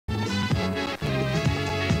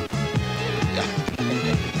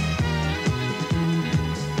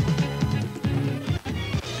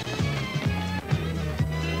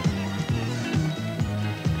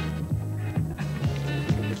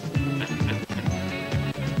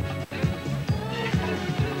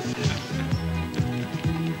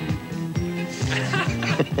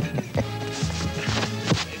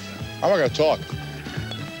How am I going to talk?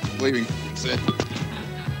 Leaving. That's it.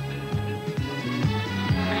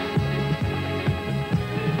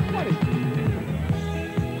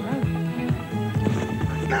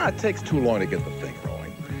 Nah, it takes too long to get the thing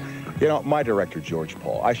rolling. You know, my director, George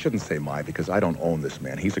Paul, I shouldn't say my because I don't own this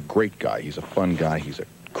man. He's a great guy. He's a fun guy. He's a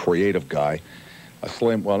creative guy. A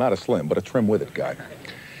slim, well, not a slim, but a trim with it guy.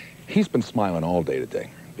 He's been smiling all day today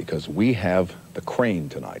because we have the crane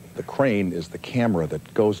tonight. The crane is the camera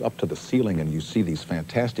that goes up to the ceiling and you see these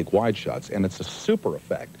fantastic wide shots, and it's a super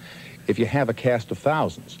effect if you have a cast of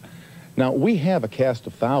thousands. Now, we have a cast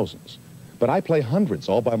of thousands, but I play hundreds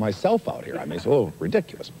all by myself out here. I mean, it's a little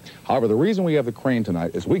ridiculous. However, the reason we have the crane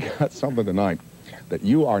tonight is we got something tonight that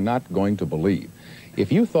you are not going to believe.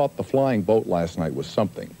 If you thought the flying boat last night was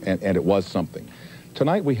something, and it was something,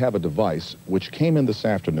 tonight we have a device which came in this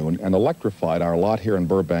afternoon and electrified our lot here in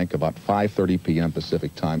Burbank about 5:30 p.m.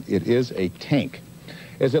 Pacific time. It is a tank.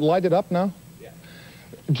 Is it lighted up now? Yeah.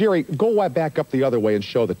 Jerry, go back up the other way and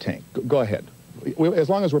show the tank. Go ahead. As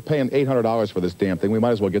long as we're paying $800 for this damn thing, we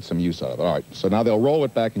might as well get some use out of it. All right, so now they'll roll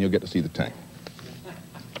it back and you'll get to see the tank.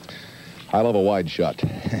 I love a wide shot.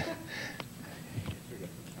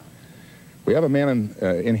 We have a man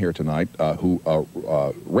in here tonight who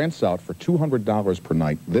rents out for $200 per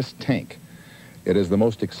night this tank. It is the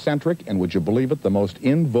most eccentric and, would you believe it, the most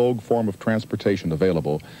in vogue form of transportation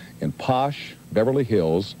available in posh Beverly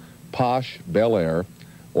Hills, posh Bel Air,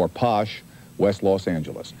 or posh West Los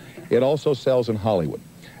Angeles. It also sells in Hollywood.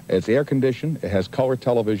 It's air conditioned, it has color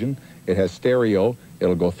television, it has stereo,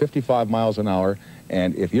 it'll go 55 miles an hour,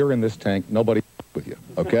 and if you're in this tank, nobody with you,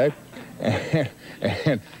 okay?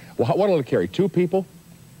 and well, what will it carry? 2 people?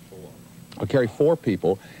 It'll carry 4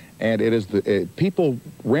 people, and it is people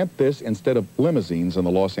rent this instead of limousines in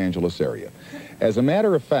the Los Angeles area. As a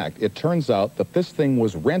matter of fact, it turns out that this thing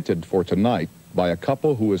was rented for tonight by a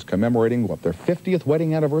couple who is commemorating, what, their 50th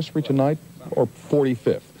wedding anniversary tonight, or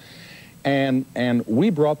 45th. And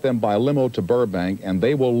we brought them by limo to Burbank, and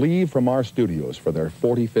they will leave from our studios for their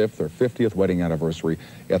 45th or 50th wedding anniversary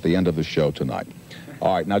at the end of the show tonight.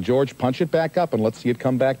 All right, now, George, punch it back up and let's see it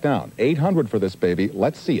come back down. 800 for this baby.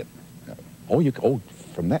 Let's see it. Oh,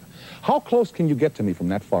 from that. How close can you get to me from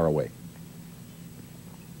that far away?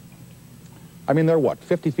 I mean, they're what,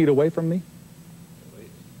 50 feet away from me?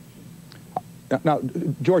 Now,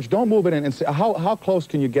 George, don't move it in and say, how close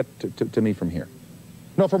can you get to me from here?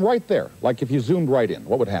 No, from right there. Like if you zoomed right in,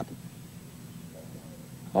 what would happen?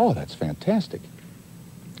 Oh, that's fantastic.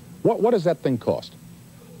 What does that thing cost?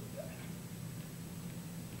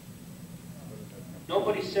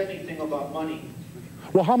 Nobody said anything about money.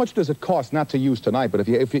 Well, how much does it cost not to use tonight? But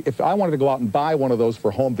if I wanted to go out and buy one of those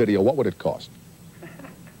for home video, what would it cost?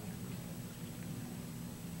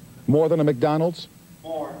 More than a McDonald's?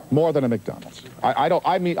 More. More than a McDonald's. I don't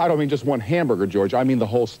mean just one hamburger, George. I mean the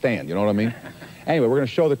whole stand. You know what I mean? Anyway, we're going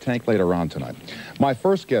to show the tank later on tonight. My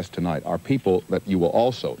first guests tonight are people that you will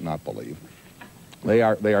also not believe. They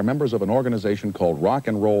are members of an organization called Rock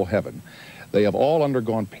and Roll Heaven. They have all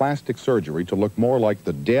undergone plastic surgery to look more like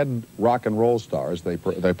the dead rock and roll stars they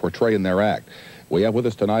portray in their act. We have with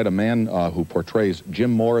us tonight a man who portrays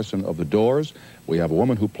Jim Morrison of The Doors. We have a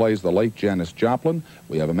woman who plays the late Janis Joplin.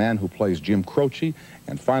 We have a man who plays Jim Croce.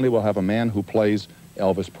 And finally, we'll have a man who plays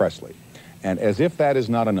Elvis Presley. And as if that is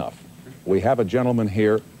not enough, we have a gentleman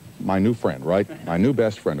here, my new friend, right? My new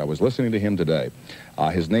best friend. I was listening to him today.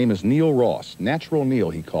 His name is Neil Ross. Natural Neil,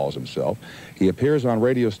 he calls himself. He appears on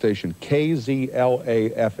radio station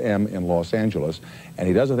KZLA-FM in Los Angeles, and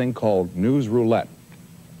he does a thing called News Roulette.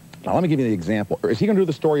 Now, let me give you the example. Is he going to do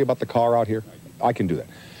the story about the car out here? I can do that.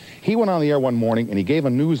 He went on the air one morning, and he gave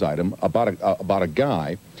a news item about a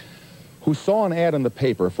guy who saw an ad in the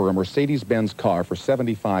paper for a Mercedes-Benz car for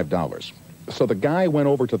 $75. So the guy went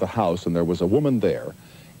over to the house, and there was a woman there,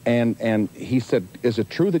 and he said, "Is it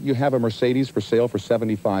true that you have a Mercedes for sale for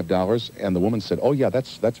 $75? And the woman said, "Oh, yeah,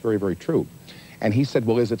 that's very, very true." And he said,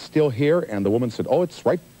 "Well, is it still here?" And the woman said, "Oh, it's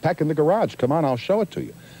right back in the garage. Come on, I'll show it to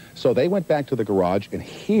you." So they went back to the garage, and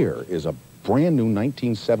here is a brand new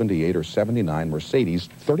 1978 or 79 Mercedes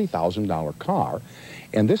 $30,000 car,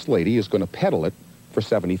 and this lady is going to peddle it for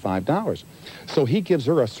 $75. So he gives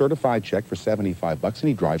her a certified check for $75, and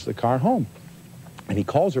he drives the car home. And he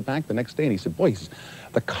calls her back the next day, and he said, "Boy," he says,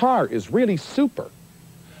 "the car is really super,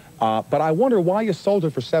 but I wonder why you sold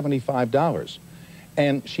it for $75.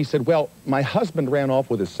 And she said, "Well, my husband ran off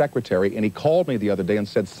with his secretary, and he called me the other day and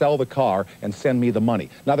said, sell the car and send me the money."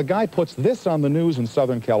 Now, the guy puts this on the news in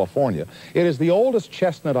Southern California. It is the oldest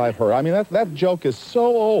chestnut I've heard. I mean, that joke is so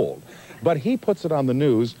old. But he puts it on the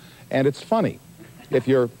news, and it's funny if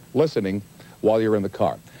you're listening while you're in the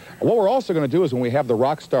car. What we're also going to do is when we have the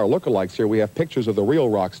rock star lookalikes here, we have pictures of the real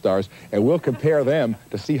rock stars, and we'll compare them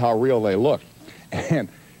to see how real they look. And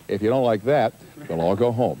if you don't like that, we'll all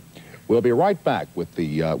go home. We'll be right back with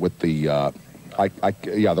the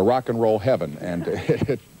rock and roll heaven, and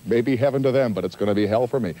it may be heaven to them, but it's going to be hell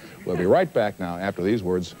for me. We'll be right back now after these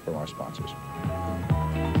words from our sponsors.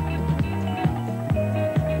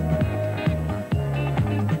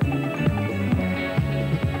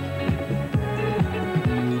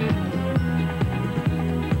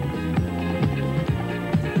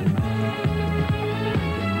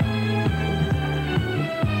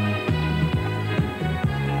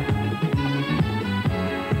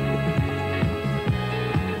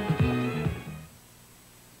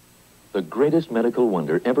 The greatest medical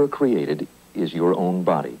wonder ever created is your own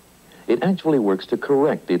body. It actually works to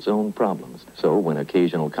correct its own problems. So when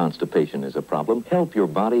occasional constipation is a problem, help your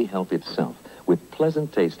body help itself with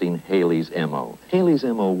pleasant-tasting Haley's M.O. Haley's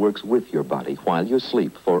M.O. works with your body while you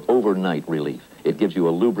sleep for overnight relief. It gives you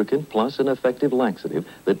a lubricant plus an effective laxative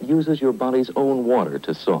that uses your body's own water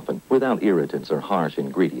to soften without irritants or harsh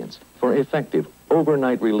ingredients. For effective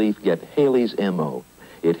overnight relief, get Haley's M.O.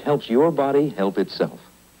 It helps your body help itself.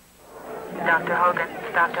 Dr. Hogan,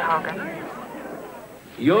 Dr. Hogan.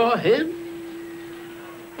 You're him?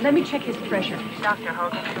 Let me check his pressure. Dr.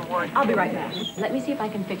 Hogan to Ward. I'll be right back. Let me see if I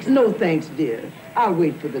can fix it. No thanks, dear. I'll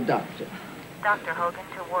wait for the doctor. Dr. Hogan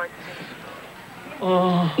to Ward C.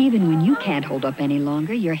 Oh. Even when you can't hold up any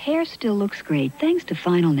longer, your hair still looks great thanks to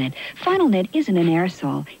Final Net. Final Net isn't an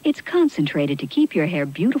aerosol. It's concentrated to keep your hair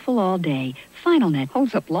beautiful all day. Final Net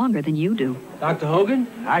holds up longer than you do. Dr. Hogan,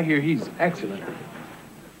 I hear he's excellent.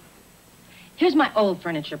 Here's my old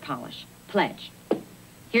furniture polish, Pledge.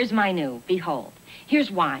 Here's my new, Behold.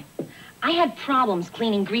 Here's why. I had problems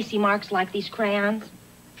cleaning greasy marks like these crayons.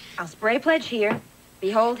 I'll spray Pledge here,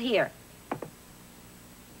 Behold here.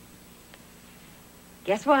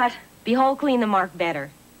 Guess what? Behold cleaned the mark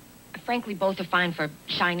better. Frankly, both are fine for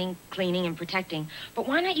shining, cleaning, and protecting. But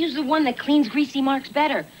why not use the one that cleans greasy marks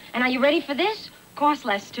better? And are you ready for this? Costs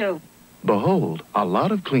less, too. Behold, a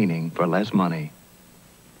lot of cleaning for less money.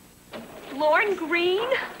 Lorne Green?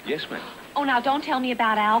 Yes, ma'am. Oh, now don't tell me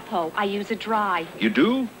about Alpo. I use it dry. You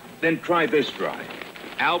do? Then try this dry.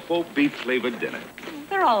 Alpo beef-flavored dinner.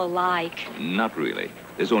 They're all alike. Not really.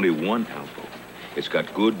 There's only one Alpo. It's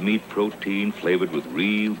got good meat protein flavored with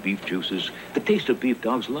real beef juices. The taste of beef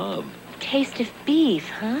dogs love. Taste of beef,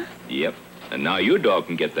 huh? Yep. And now your dog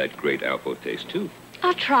can get that great Alpo taste, too.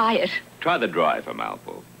 I'll try it. Try the dry from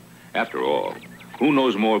Alpo. After all, who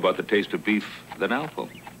knows more about the taste of beef than Alpo?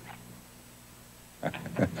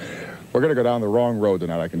 We're going to go down the wrong road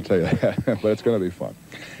tonight, I can tell you that, but it's going to be fun.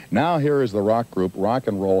 Now here is the rock group, Rock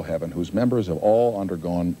and Roll Heaven, whose members have all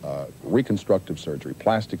undergone reconstructive surgery,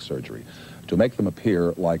 plastic surgery, to make them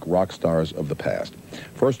appear like rock stars of the past.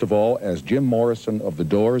 First of all, as Jim Morrison of The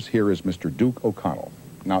Doors, here is Mr. Duke O'Connell.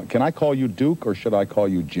 Now, can I call you Duke, or should I call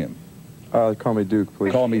you Jim? Call me Duke,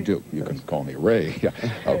 please. Call me Duke. You can call me Ray. Yeah.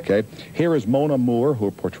 Okay. Here is Mona Moore, who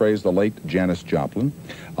portrays the late Janis Joplin.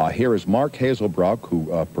 Here is Mark Hazelbrook,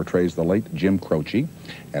 who portrays the late Jim Croce.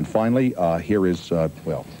 And finally, here is,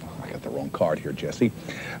 well, I got the wrong card here, Jesse.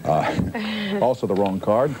 Also the wrong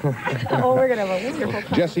card. Oh, we're going to have a wonderful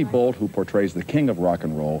card. Jesse Bolt, who portrays the king of rock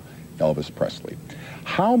and roll, Elvis Presley.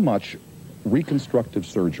 How much reconstructive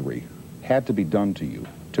surgery had to be done to you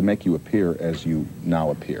to make you appear as you now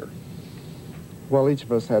appear? Well, each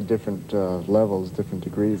of us had different levels, different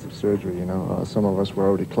degrees of surgery, you know. Some of us were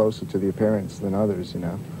already closer to the appearance than others, you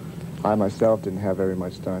know. I myself didn't have very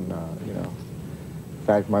much done, you know. In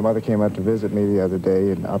fact, my mother came up to visit me the other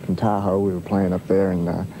day, and up in Tahoe, we were playing up there,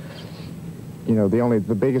 and, you know,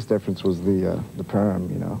 the biggest difference was the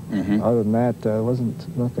perm, you know. Mm-hmm. Other than that,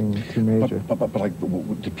 wasn't nothing too major. But like,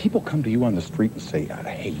 did people come to you on the street and say,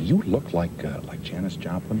 hey, you look like Janis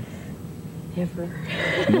Joplin? Never.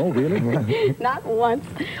 No, really? Not once.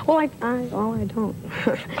 Well, I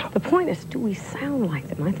don't. The point is, do we sound like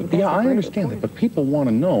them? I think that's yeah, I the understand point. that, but people want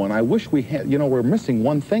to know, and I wish we had, you know, we're missing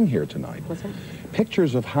one thing here tonight. What's that?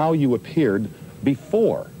 Pictures of how you appeared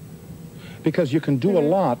before. Because you can do a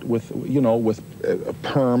lot with, you know, with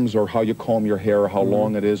perms, or how you comb your hair, or how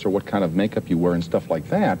long it is, or what kind of makeup you wear and stuff like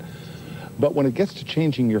that. But when it gets to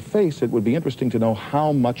changing your face, it would be interesting to know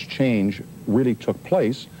how much change really took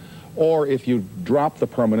place. Or if you drop the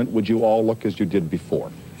permanent, would you all look as you did before?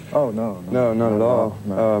 Oh, no, not at all.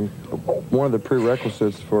 No. One of the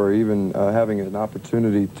prerequisites for even having an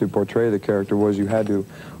opportunity to portray the character was you had to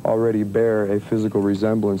already bear a physical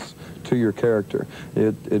resemblance to your character.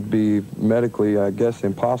 It'd be medically, I guess,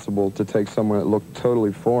 impossible to take someone that looked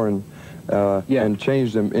totally foreign and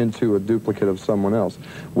change them into a duplicate of someone else.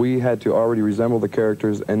 We had to already resemble the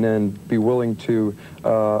characters and then be willing to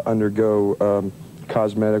undergo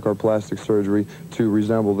cosmetic or plastic surgery to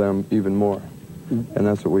resemble them even more. And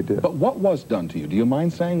that's what we did. But what was done to you? Do you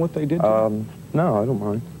mind saying what they did to you? No, I don't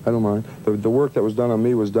mind. I don't mind. The work that was done on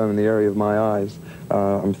me was done in the area of my eyes.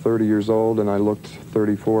 I'm 30 years old, and I looked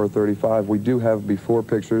 34 or 35. We do have before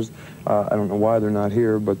pictures. I don't know why they're not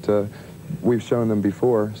here, but we've shown them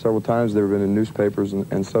before. Several times they've been in newspapers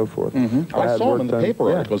and so forth. I saw them in the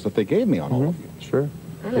paper articles that they gave me on all of you. Sure.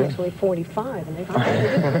 I'm actually 45, and they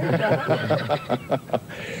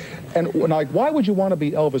And like, why would you want to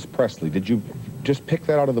be Elvis Presley? Did you just pick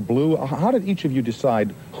that out of the blue? How did each of you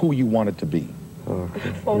decide who you wanted to be?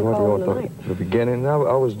 The beginning, I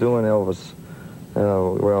was doing Elvis.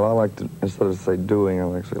 Well, I like to, instead of say doing,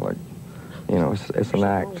 I actually like, you know, it's an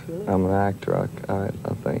act. I'm an actor, I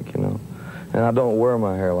think, you know. And I don't wear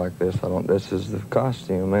my hair like this. This is the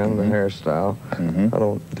costume and the hairstyle. I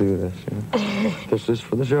don't do this, you know. This is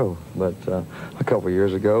for the show. But a couple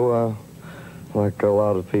years ago, like a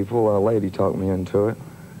lot of people, a lady talked me into it.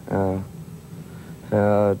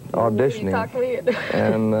 Auditioning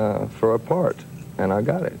and for a part, and I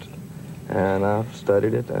got it. And I've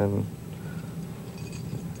studied it, and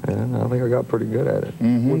I think I got pretty good at it.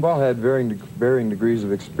 We've all had varying degrees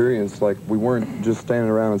of experience. Like, we weren't just standing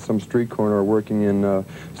around in some street corner or working in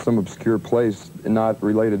some obscure place not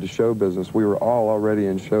related to show business. We were all already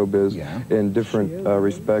in showbiz in different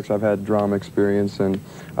respects. I've had drama experience, and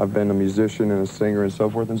I've been a musician and a singer and so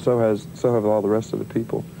forth, and so have all the rest of the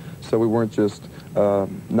people. So we weren't just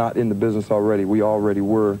not in the business already. We already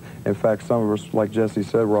were. In fact, some of us, like Jesse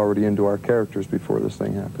said, were already into our characters before this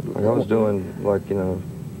thing happened. Like, I was doing, like, you know,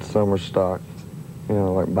 summer stock, you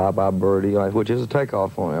know, like Bye Bye Birdie, like, which is a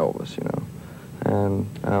takeoff on Elvis, you know. And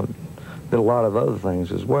I did a lot of other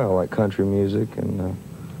things as well, like country music and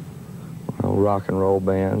rock and roll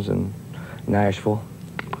bands in Nashville.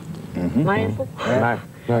 Nashville?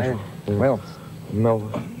 Nashville. Well,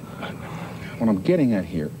 Melville. What I'm getting at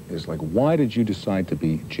here is, like, why did you decide to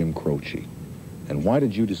be Jim Croce? And why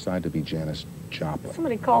did you decide to be Janis Joplin?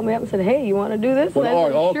 Somebody called me up and said, hey, you want to do this? Well, and I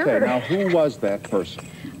said, okay, sure. now who was that person?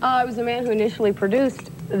 It was the man who initially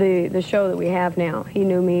produced the show that we have now. He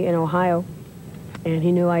knew me in Ohio, and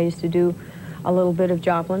he knew I used to do a little bit of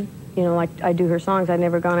Joplin. You know, like, I do her songs. I'd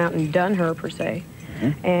never gone out and done her, per se.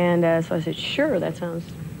 And so I said, sure, that sounds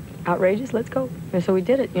outrageous. Let's go. And so we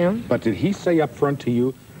did it, you know. But did he say up front to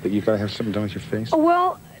you that you've got to have something done with your face? Oh,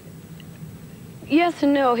 well, yes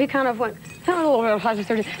and no. He kind of went, you know, and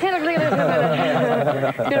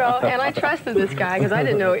I trusted this guy because I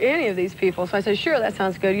didn't know any of these people. So I said, sure, that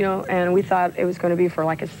sounds good, you know, and we thought it was going to be for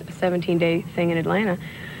like a 17-day thing in Atlanta.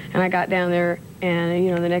 And I got down there, and, you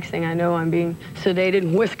know, the next thing I know, I'm being sedated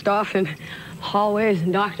and whisked off in hallways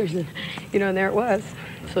and doctors, and, you know, and there it was.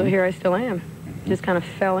 So here I still am. Just kind of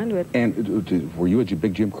fell into it. And were you a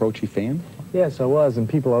big Jim Croce fan? Yes, I was, and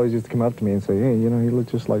people always used to come up to me and say, hey, you know, you look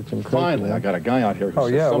just like Jim Croce. Finally, I got a guy out here who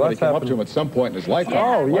says somebody came up to him at some point in his life.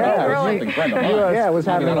 Oh, yeah. Really. Friend of mine. Yeah, it was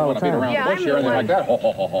happening all the time. I mean, I don't want to be around the bush here and like that, ho,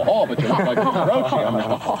 ho, ho, ho, ho, but you look like Jim Croce. I'm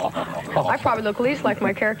like, I probably look least like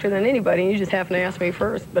my character than anybody, and you just happen to ask me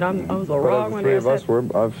first, but I was the wrong one. The three of us were,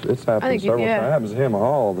 it's happened several times. It happens to him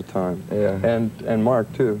all the time. Yeah. And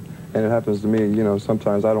Mark, too. And it happens to me, you know,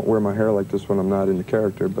 sometimes I don't wear my hair like this when I'm not in the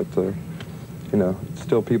character, but, you know,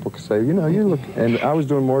 still people can say, you know, you look... And I was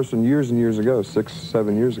doing Morrison years and years ago, 6,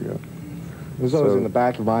 7 years ago. It was always in the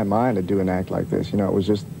back of my mind to do an act like this. You know, it was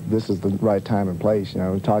just, this is the right time and place. You know,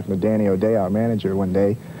 I was talking to Danny O'Day, our manager, one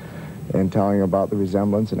day, and telling him about the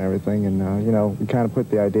resemblance and everything. And, you know, we kind of put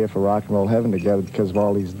the idea for Rock and Roll Heaven together because of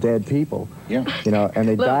all these dead people. Yeah. You know, and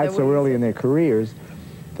they died so early in their careers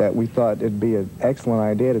that we thought it'd be an excellent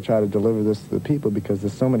idea to try to deliver this to the people because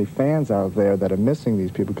there's so many fans out there that are missing these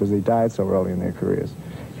people because they died so early in their careers.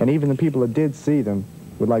 And even the people that did see them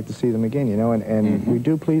would like to see them again, you know, and we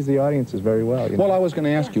do please the audiences very well. You know? Well, I was going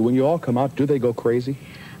to ask you, when you all come out, do they go crazy?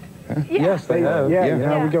 Huh? Yeah. Yes, they have. Yeah, you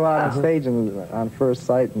know, we go out on stage and on first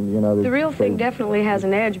sight, and, you know... The real thing definitely has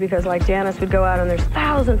an edge because, like, Janis would go out and there's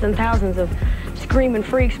thousands and thousands of screaming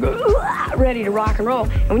freaks ready to rock and roll.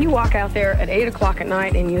 And when you walk out there at 8 o'clock at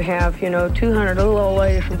night and you have, you know, 200 little old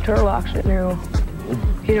ladies from Turlock sitting there,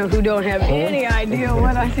 you know, who don't have any idea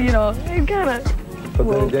what I see, you know, it kind of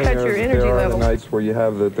will cut your energy level. There are the nights where you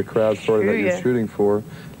have the crowd sort of that you're shooting for.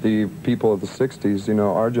 The people of the 60s, you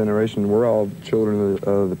know, our generation, we're all children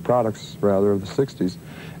of the products, rather, of the 60s.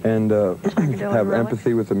 And have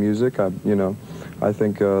empathy with the music. You know, I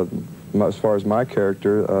think... as far as my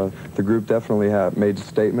character, the group definitely made a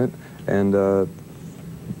statement, and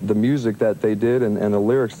the music that they did and the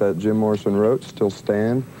lyrics that Jim Morrison wrote still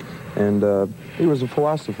stand. And he was a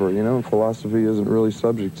philosopher, you know, and philosophy isn't really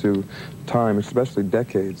subject to time, especially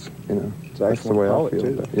decades, you know. That's the way I feel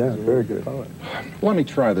about it. Yeah, very good. Let me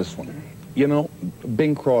try this one. You know,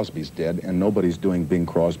 Bing Crosby's dead, and nobody's doing Bing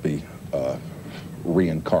Crosby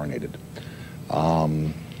reincarnated.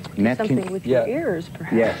 Nat Something King, with your ears,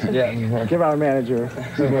 perhaps. Yes. Yeah. Give our manager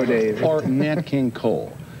some more days. Or Nat King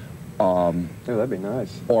Cole. Yeah, that'd be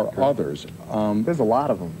nice. Or others. There's a lot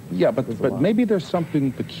of them. Yeah, but maybe there's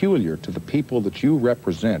something peculiar to the people that you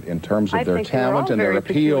represent in terms of their talent and their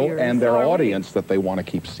appeal and their audience that they want to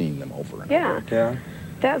keep seeing them over and over. Yeah.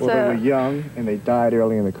 That's well, they were young and they died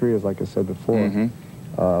early in their careers, like I said before.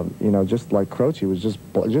 Mm-hmm. You know, just like Croce was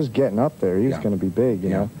just getting up there. He was going to be big, you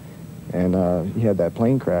know. And he had that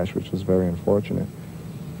plane crash, which was very unfortunate.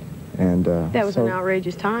 And that was an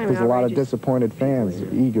outrageous time. There's a lot of disappointed fans,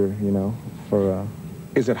 eager, you know, for...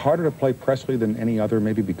 Is it harder to play Presley than any other,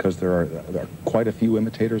 maybe because there are quite a few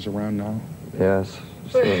imitators around now? Yes,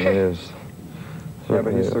 certainly is. Yeah,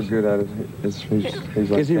 but he's so good at it. He's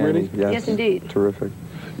like is he really? Yes, indeed. Terrific.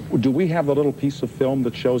 Do we have a little piece of film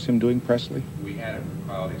that shows him doing Presley? We had it for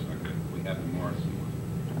quality, so we have the Morrison one.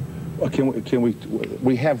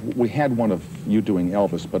 We had one of you doing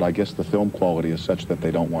Elvis, but I guess the film quality is such that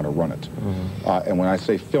they don't want to run it. And when I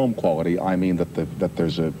say film quality, I mean that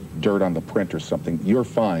there's a dirt on the print or something. You're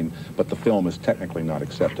fine, but the film is technically not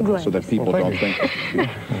acceptable, so that people don't think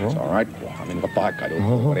it's all right. Well, I mean, what the heck? I don't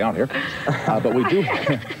know anybody out here. But we do.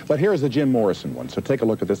 But here's the Jim Morrison one. So take a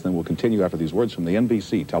look at this, and then we'll continue after these words from the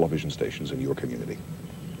NBC television stations in your community.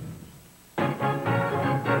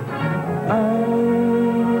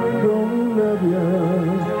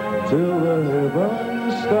 Till the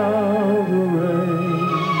heavens start to rain.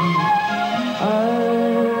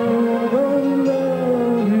 I'm gonna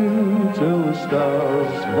love you till the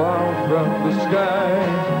stars fall from the sky.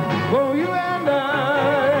 For you and I.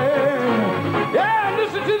 Yeah,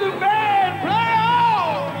 listen to the band play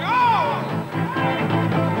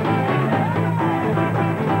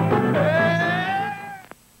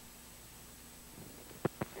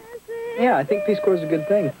on! Yeah, I think Peace Corps is a good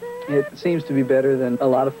thing. It seems to be better than a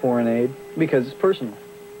lot of foreign aid because it's personal.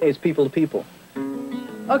 It's people to people.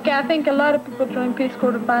 Okay, I think a lot of people join Peace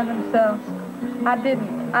Corps to find themselves. I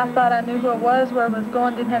didn't. I thought I knew who it was, where it was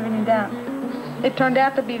going, didn't have any doubt. It turned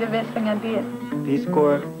out to be the best thing I did. Peace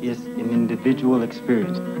Corps is an individual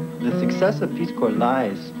experience. The success of Peace Corps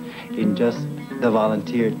lies in just the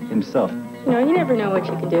volunteer himself. You know, you never know what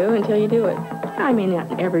you can do until you do it. I may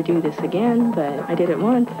not ever do this again, but I did it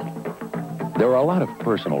once. There are a lot of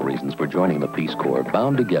personal reasons for joining the Peace Corps,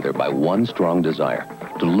 bound together by one strong desire,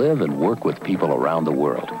 to live and work with people around the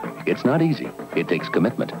world. It's not easy. It takes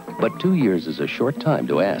commitment. But 2 years is a short time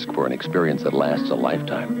to ask for an experience that lasts a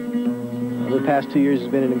lifetime. The past 2 years has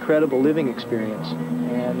been an incredible living experience,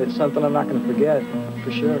 and it's something I'm not going to forget,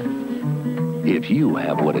 for sure. If you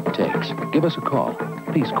have what it takes, give us a call.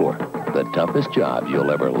 Peace Corps, the toughest job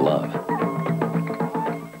you'll ever love.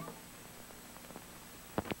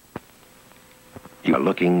 You're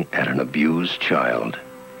looking at an abused child.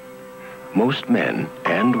 Most men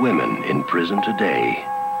and women in prison today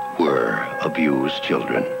were abused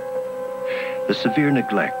children. The severe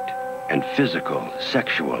neglect and physical,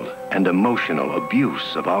 sexual, and emotional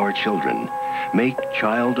abuse of our children make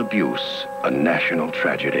child abuse a national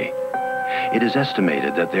tragedy. It is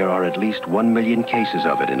estimated that there are at least 1 million cases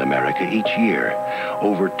of it in America each year.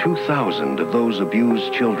 Over 2,000 of those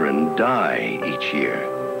abused children die each year.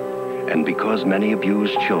 And because many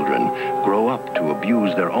abused children grow up to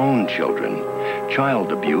abuse their own children,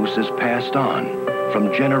 child abuse is passed on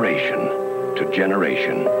from generation to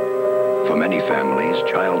generation. For many families,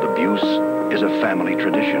 child abuse is a family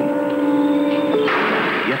tradition.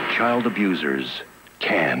 Yet child abusers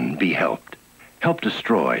can be helped. Help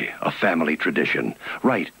destroy a family tradition.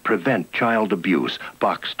 Write Prevent Child Abuse,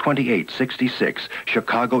 Box 2866,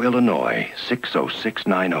 Chicago, Illinois,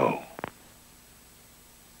 60690.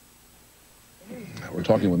 We're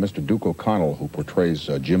talking with Mr. Duke O'Connell, who portrays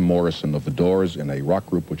Jim Morrison of the Doors in a rock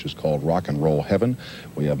group which is called Rock and Roll Heaven.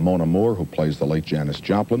 We have Mona Moore, who plays the late Janis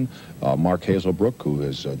Joplin, Mark Hazelbrook, who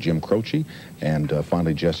is Jim Croce, and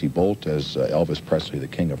finally Jesse Bolt as Elvis Presley, the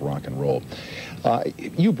king of rock and roll.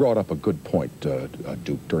 You brought up a good point,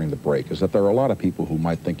 Duke, during the break, is that there are a lot of people who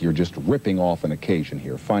might think you're just ripping off an occasion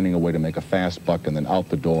here, finding a way to make a fast buck and then out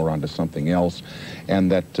the door onto something else, and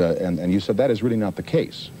that and you said that is really not the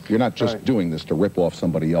case. You're not just doing this to rip off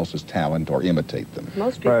somebody else's talent or imitate them.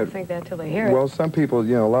 Most people think that till they hear it. Well, some people,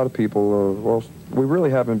 you know, a lot of people, well, we really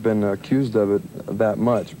haven't been accused of it that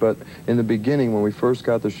much, but in the beginning, when we first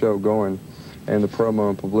got the show going, and the promo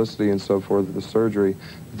and publicity and so forth of the surgery,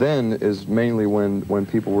 then is mainly when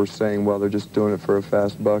people were saying, well, they're just doing it for a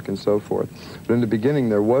fast buck and so forth. But in the beginning,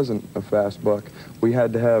 there wasn't a fast buck. We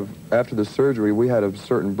had to have, after the surgery, we had a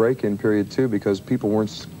certain break-in period too, because people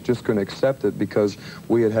weren't just going to accept it because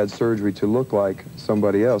we had had surgery to look like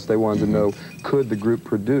somebody else. They wanted to know, could the group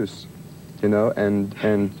produce? You know,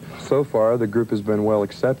 and so far the group has been well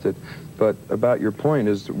accepted. But about your point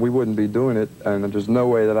is we wouldn't be doing it, and there's no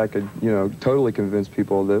way that I could, you know, totally convince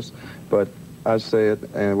people of this, but I say it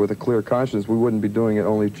and with a clear conscience, we wouldn't be doing it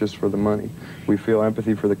only just for the money. We feel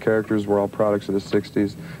empathy for the characters. We're all products of the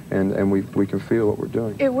 60s, and we can feel what we're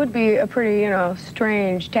doing. It would be a pretty, you know,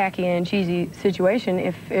 strange, tacky, and cheesy situation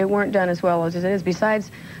if it weren't done as well as it is.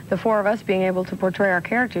 Besides the four of us being able to portray our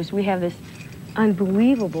characters, we have this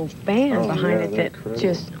unbelievable band behind it that incredible.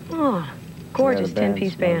 Just, gorgeous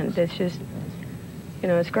 10-piece band that's just, you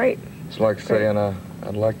know, it's great. It's like saying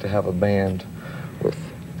I'd like to have a band with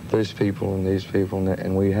these people and these people,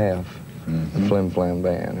 and we have the Flim Flam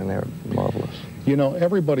Band, and they're marvelous. You know,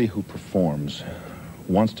 everybody who performs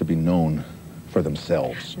wants to be known for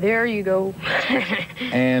themselves. There you go.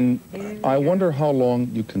 And I wonder how long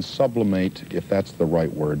you can sublimate, if that's the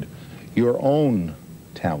right word, your own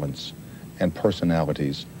talents and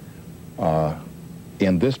personalities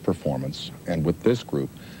in this performance and with this group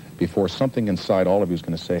before something inside all of you is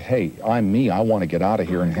going to say, hey, I'm me, I want to get out of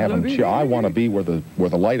here and have them cheer. I want to be where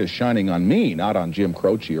the light is shining on me, not on Jim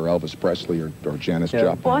Croce or Elvis Presley or Janis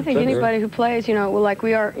Joplin. Well, I think anybody who plays, you know, well, like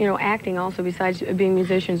we are, you know, acting also besides being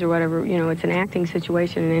musicians or whatever, you know, it's an acting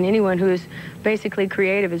situation, and anyone who is basically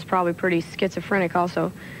creative is probably pretty schizophrenic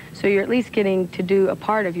also. So you're at least getting to do a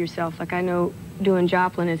part of yourself. Like I know doing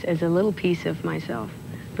Joplin is a little piece of myself.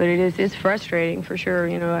 But it's frustrating for sure,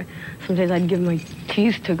 you know. Sometimes I'd give my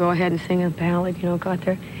teeth to go ahead and sing a ballad, you know, go out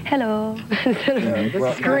there, hello, instead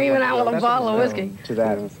of screaming out with a bottle of whiskey. To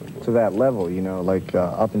that level, you know, like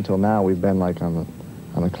up until now we've been like on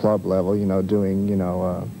the club level, you know, doing, you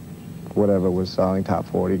know, whatever was selling, top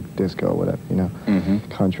 40, disco, whatever, you know,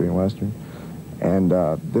 country and western. And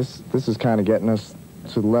this is kind of getting us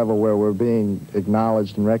to the level where we're being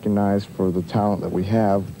acknowledged and recognized for the talent that we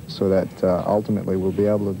have, so that ultimately we'll be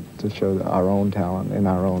able to show our own talent in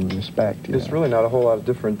our own respect. It's really not a whole lot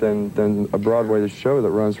different than a Broadway show that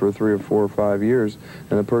runs for 3 or 4 or 5 years,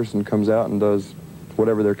 and a person comes out and does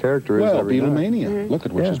whatever their character is every night. Beatlemania, look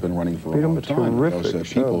at which has been running for a long time. Terrific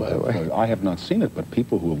People have, I have not seen it, but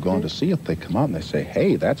people who have gone to see it, they come out and they say,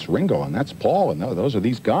 hey, that's Ringo and that's Paul, and those are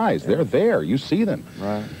these guys. They're there. You see them.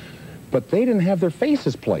 Right. But they didn't have their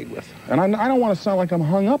faces played with. And I don't want to sound like I'm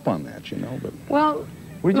hung up on that, you know. But well,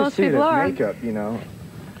 we just most see it people as are. makeup, you know.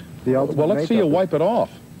 The ultimate well, let's see you wipe it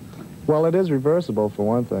off. Well, it is reversible for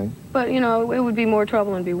one thing. But, you know, it would be more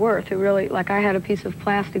trouble than be worth. It really, like I had a piece of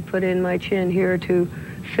plastic put in my chin here to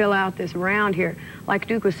fill out this round here. Like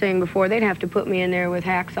Duke was saying before, they'd have to put me in there with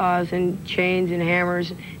hacksaws and chains and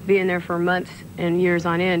hammers, be in there for months and years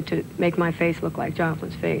on end to make my face look like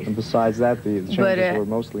Joplin's face. And besides that, the changes were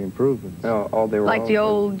mostly improvements. No, they were like the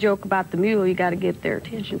old joke about the mule, you got to get their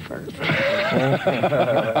attention first.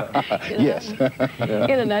 Yes.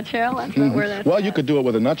 In a nutshell, that's where that's well, you could do it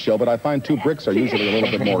with a nutshell, but I find 2 bricks are usually a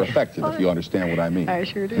little bit more effective, if you understand what I mean. I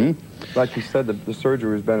sure do. Like you said, the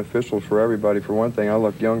surgery was beneficial for everybody. For one thing, I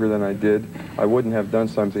look younger than I did. I wouldn't have done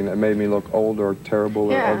something that made me look old or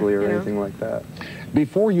terrible or ugly or anything like that.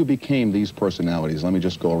 Before you became these personalities, let me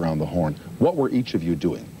just go around the horn. What were each of you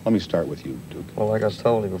doing? Let me start with you, Duke. Well, like I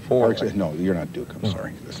told you before. No, you're not Duke. I'm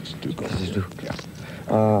sorry. This is Duke. This is Duke.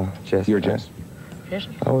 Yeah. Jess. You're Jess.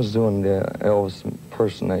 I was doing the Elvis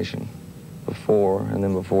impersonation before, and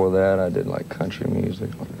then before that I did like country music,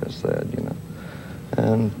 like I said, you know.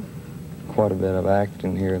 And quite a bit of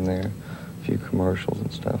acting here and there, a few commercials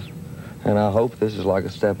and stuff. And I hope this is like a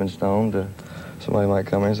stepping stone to somebody might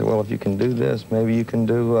come in and say, well, if you can do this, maybe you can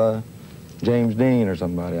do James Dean or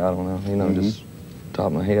somebody. I don't know, you know, just top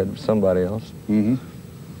of my head, somebody else.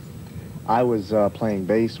 I was playing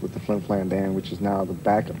bass with the Flim Flam Band, which is now the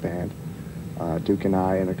backup band. Duke and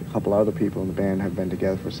I and a couple other people in the band have been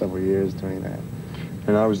together for several years doing that.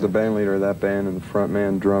 And I was the band leader of that band and the front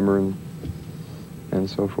man, drummer, and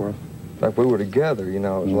so forth. In fact, we were together, you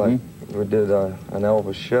know. It was like we did an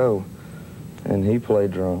Elvis show, and he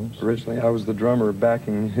played drums. Originally, I was the drummer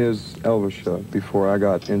backing his Elvis show before I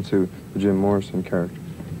got into the Jim Morrison character.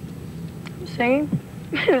 Singing,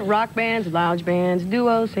 rock bands, lounge bands,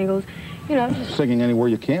 duos, singles, you know. Just singing anywhere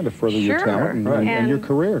you can to further your talent and your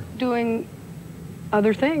career. Doing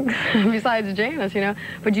other things besides Janis, you know.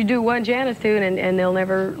 But you do one Janis tune and they'll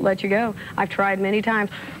never let you go. I've tried many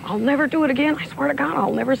times. I'll never do it again. I swear to God,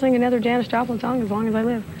 I'll never sing another Janis Joplin song as long as I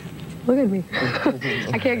live. Look at me.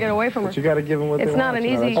 I can't get away from her. But you got to give them what they want. It's not an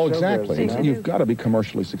easy... Oh, exactly. You've got to be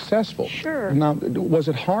commercially successful. Sure. Now, was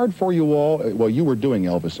it hard for you all? Well, you were doing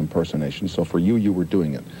Elvis impersonation, so for you, you were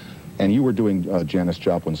doing it. And you were doing Janis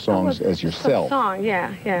Joplin songs as yourself. Song,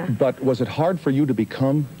 yeah. But was it hard for you to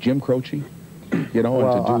become Jim Croce? You know,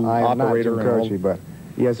 well, and to do I am not Jim operator Croce, but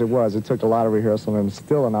yes, it was. It took a lot of rehearsal, and it's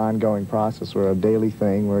still an ongoing process, or a daily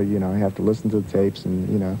thing, where you have to listen to the tapes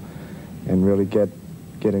and and really get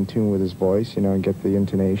in tune with his voice, and get the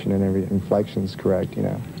intonation and every inflections correct,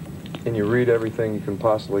 And you read everything you can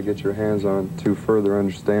possibly get your hands on to further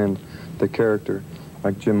understand the character.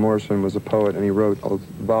 Like Jim Morrison was a poet, and he wrote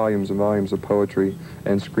volumes and volumes of poetry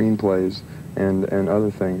and screenplays and other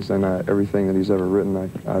things. And everything that he's ever written,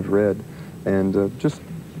 I've read. And just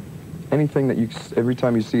anything that every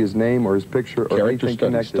time you see his name or his picture or anything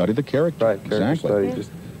connected. Study the character. Right, character study. Yeah.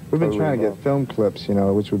 Just we've been trying to get film clips,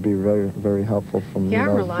 which would be very, very helpful from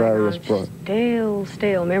various books.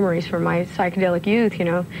 Stale memories from my psychedelic youth,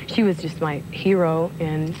 She was just my hero,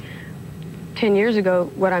 and 10 years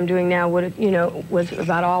ago, what I'm doing now would, was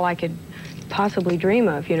about all I could possibly dream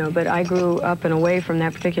of, but I grew up and away from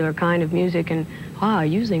that particular kind of music and,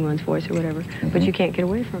 using one's voice or whatever, but you can't get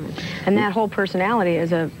away from it. And that whole personality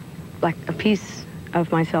is like a piece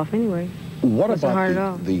of myself anyway. What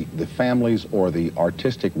about the families or the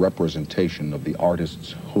artistic representation of the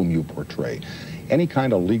artists whom you portray? Any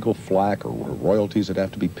kind of legal flack or royalties that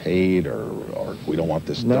have to be paid, or we don't want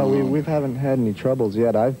this done? No, we haven't had any troubles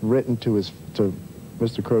yet. I've written to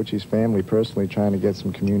Mr. Croce's family personally, trying to get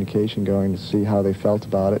some communication going to see how they felt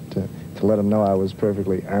about it, to let them know I was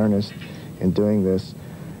perfectly earnest in doing this,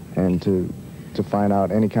 and to find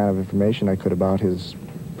out any kind of information I could about his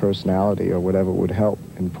personality or whatever would help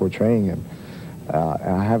in portraying him.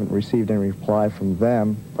 I haven't received any reply from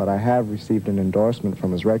them, but I have received an endorsement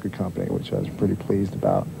from his record company, which I was pretty pleased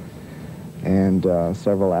about, and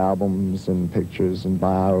several albums and pictures and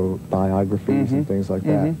biographies and things like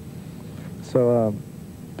that. So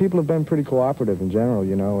people have been pretty cooperative in general,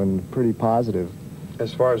 and pretty positive.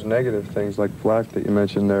 As far as negative things like flack that you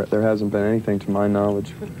mentioned, there hasn't been anything to my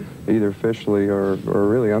knowledge, either officially or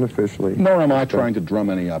really unofficially. Nor am I trying to drum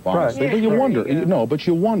any up, honestly. Right. But you wonder, but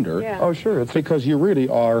you wonder. Yeah. Oh, sure. It's because you really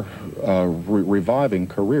are reviving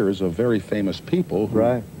careers of very famous people who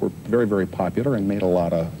were very, very popular and made a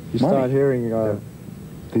lot of money. You start hearing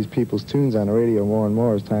these people's tunes on the radio more and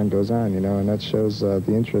more as time goes on, and that shows the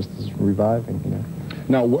interest is reviving,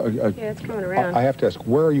 Now, it's coming around. I have to ask,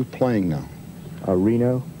 where are you playing now?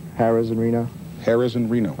 Reno, Harrah's in Reno. Harrah's in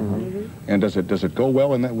Reno. And does it go well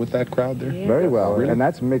with that crowd there? Yeah. Very well, really? and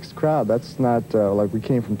that's a mixed crowd. That's not like we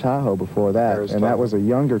came from Tahoe before that, and that was a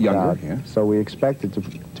younger crowd. Yeah. So we expected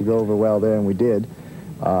to go over well there, and we did.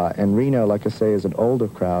 And Reno, like I say, is an older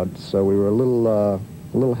crowd, so we were a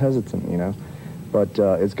little hesitant, But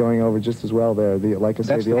it's going over just as well there. Like I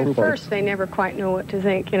say, the old folks. At first, they never quite know what to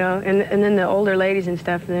think, and then the older ladies and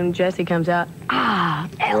stuff, and then Jesse comes out,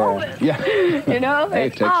 Elvis! Yeah. Hey,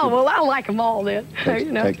 well, I like them all then,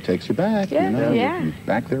 Takes you back, Yeah. You're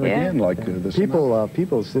back there again, like this.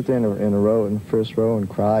 People sit there in a row, in the first row, and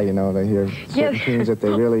cry, They hear certain tunes that they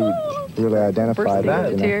really identify with.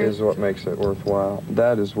 That is what makes it worthwhile.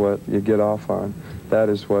 That is what you get off on. That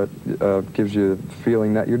is what gives you the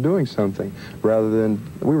feeling that you're doing something, rather than,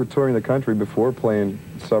 we were touring the country before, playing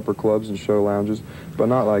supper clubs and show lounges, but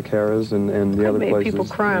not like Harrah's and the other places. I made people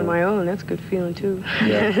cry on my own. That's a good feeling, too.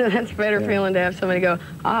 Yeah. That's a better feeling to have somebody go,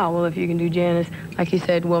 well, if you can do Janis, like you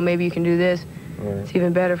said, well, maybe you can do this. Right. It's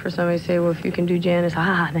even better for somebody to say, well, if you can do Janis,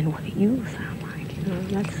 then what do you sound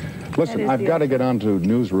like? Listen, I've got to get on to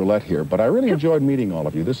News Roulette here, but I really enjoyed meeting all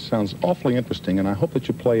of you. This sounds awfully interesting, and I hope that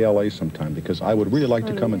you play L.A. sometime, because I would really like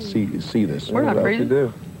to come and see this. We're not crazy. You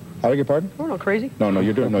do. I beg your pardon? We're not crazy. No,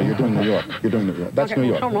 you're doing New York. You're doing New York. That's New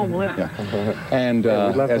York. Yeah. And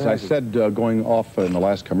as I said, going off in the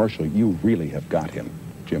last commercial, you really have got him,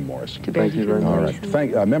 Jim Morrison. Thank you very much. All right.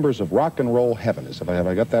 Thank members of Rock and Roll Heaven. Have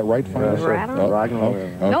I got that right? Right on. Rock and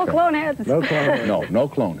roll. No clone heads. No clone heads. No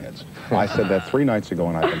clone heads. I said that 3 nights ago,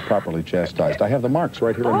 and I've been properly chastised. I have the marks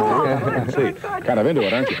right here in my ear. See, kind of into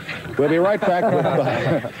it, aren't you? We'll be right back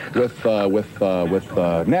with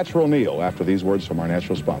Natural Neal after these words from our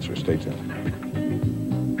natural sponsors. Stay tuned.